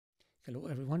Hello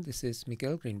everyone, this is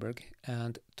Miguel Greenberg,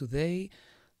 and today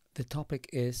the topic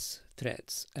is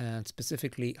threads, and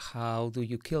specifically how do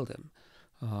you kill them.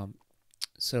 Um,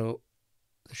 so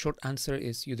the short answer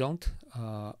is you don't.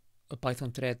 A Python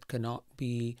thread cannot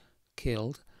be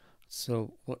killed.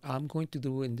 So what I'm going to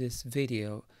do in this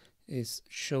video is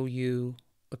show you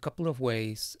a couple of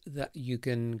ways that you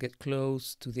can get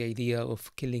close to the idea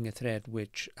of killing a thread,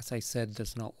 which, as I said,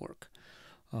 does not work.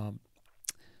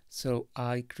 So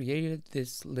I created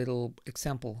this little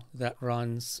example that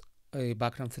runs a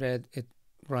background thread. It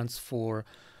runs for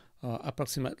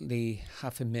approximately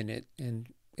half a minute, and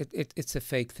it's a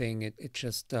fake thing. It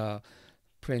just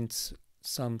prints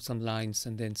some lines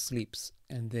and then sleeps,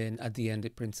 and then at the end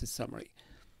it prints a summary.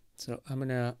 So I'm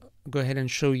gonna go ahead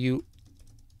and show you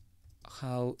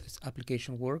how this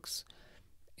application works.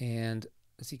 And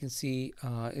as you can see,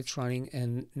 it's running,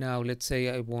 and now let's say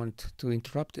I want to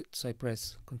interrupt it, so I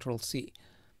press Control-C,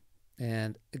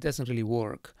 and it doesn't really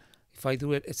work. If I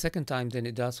do it a second time, then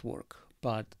it does work,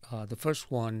 but the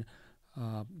first one,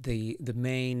 the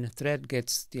main thread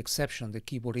gets the exception, the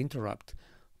keyboard interrupt,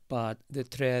 but the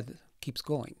thread keeps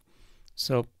going.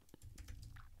 So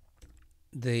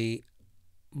the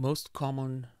most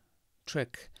common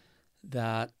trick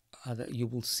that you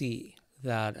will see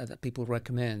that people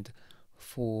recommend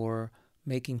for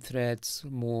making threads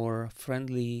more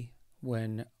friendly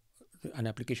when an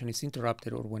application is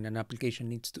interrupted or when an application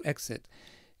needs to exit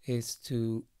is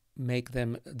to make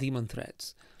them daemon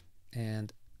threads.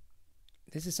 And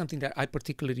this is something that I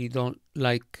particularly don't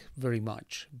like very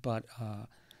much, but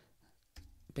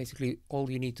basically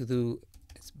all you need to do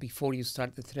is before you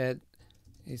start the thread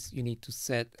is you need to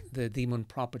set the daemon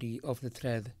property of the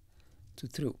thread to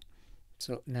true.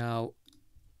 So now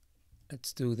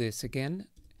let's do this again,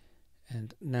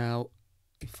 and now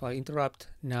if I interrupt,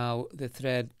 now the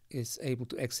thread is able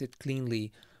to exit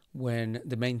cleanly when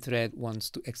the main thread wants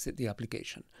to exit the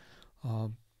application.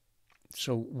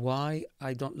 So why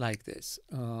I don't like this?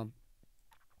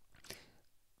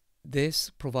 This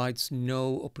provides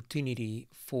no opportunity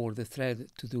for the thread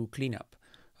to do cleanup.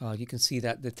 You can see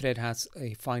that the thread has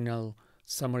a final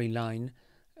summary line,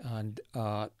 and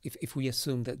if we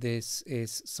assume that this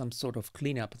is some sort of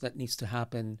cleanup that needs to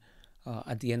happen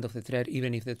at the end of the thread,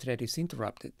 even if the thread is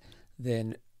interrupted,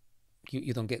 then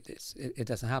you don't get this. It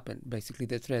doesn't happen. Basically,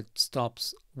 the thread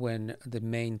stops when the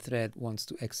main thread wants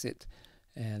to exit,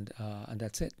 and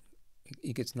that's it.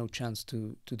 It gets no chance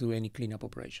to do any cleanup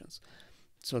operations.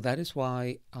 So that is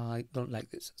why I don't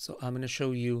like this. So I'm going to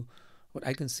show you what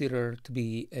I consider to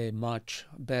be a much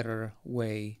better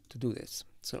way to do this.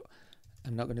 So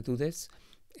I'm not going to do this,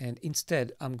 and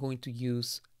instead I'm going to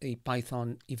use a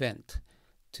Python event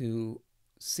to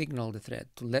signal the thread,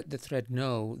 to let the thread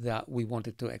know that we want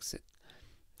it to exit.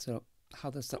 So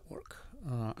how does that work?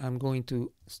 I'm going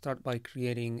to start by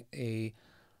creating a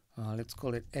let's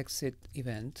call it exit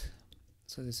event.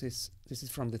 So this is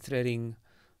from the threading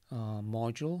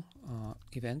module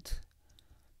event.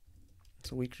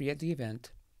 So we create the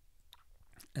event,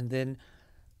 and then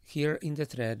here in the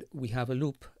thread we have a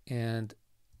loop, and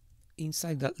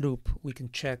inside that loop we can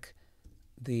check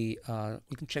the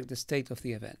state of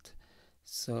the event.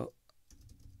 So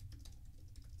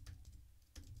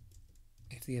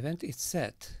if the event is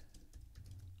set,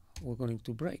 we're going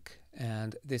to break,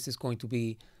 and this is going to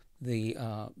be the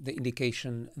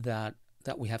indication that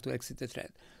we have to exit the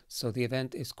thread. So the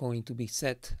event is going to be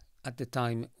set at the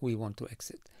time we want to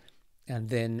exit. And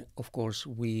then, of course,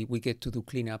 we get to do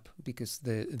cleanup because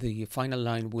the final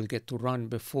line will get to run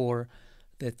before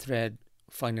the thread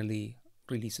finally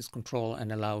releases control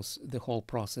and allows the whole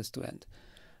process to end.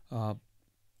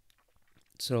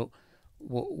 So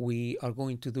what we are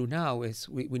going to do now is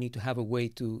we need to have a way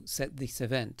to set this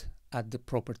event at the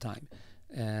proper time.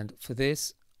 And for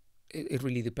this, it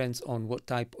really depends on what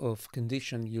type of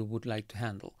condition you would like to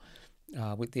handle.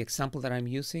 With the example that I'm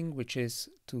using, which is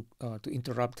to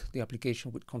interrupt the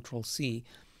application with Control-C,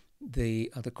 the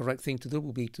correct thing to do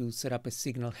will be to set up a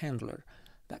signal handler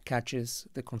that catches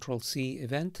the Control-C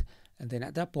event, and then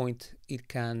at that point it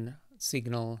can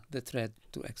signal the thread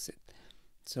to exit.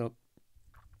 So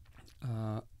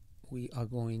we are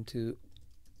going to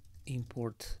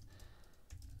import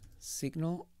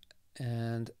signal,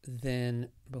 and then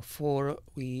before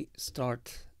we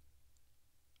start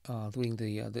doing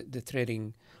the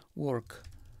threading work,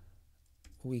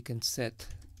 we can set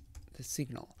the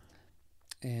signal,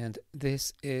 and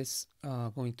this is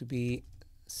going to be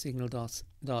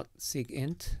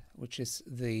signal.sigint, which is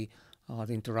the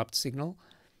interrupt signal,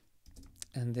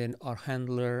 and then our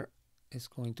handler is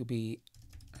going to be,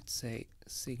 let's say,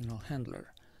 signal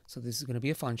handler. So this is going to be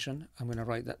a function. I'm going to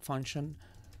write that function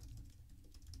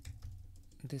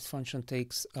this function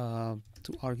takes 2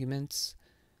 arguments,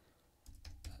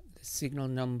 the signal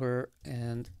number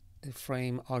and the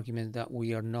frame argument that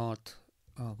we are not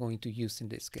going to use in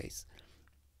this case.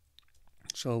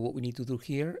 So what we need to do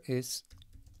here is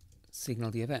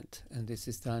signal the event, and this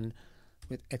is done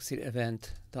with exit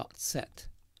event dot set,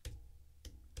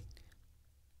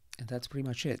 and that's pretty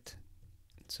much it.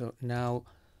 So now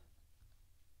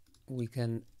we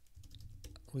can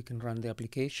run the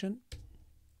application,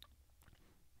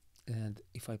 and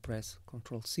if I press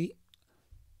Control C,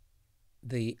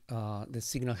 the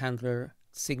signal handler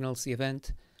signals the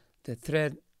event, the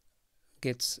thread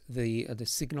gets the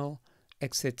signal,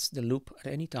 exits the loop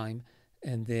at any time,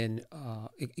 and then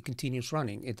it continues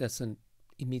running. It doesn't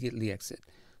immediately exit.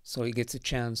 So it gets a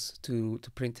chance to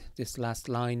print this last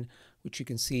line, which you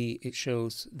can see it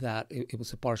shows that it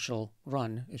was a partial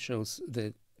run. It shows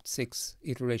the 6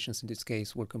 iterations in this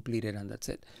case were completed, and that's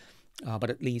it. But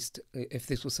at least if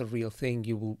this was a real thing,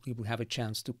 you will have a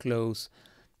chance to close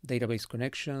database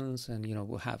connections and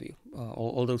what have you.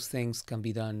 All those things can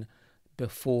be done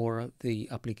before the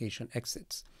application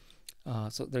exits.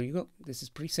 So there you go. This is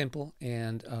pretty simple,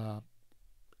 and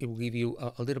it will give you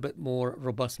a little bit more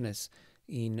robustness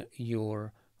in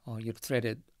your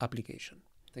threaded application.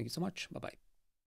 Thank you so much. Bye-bye.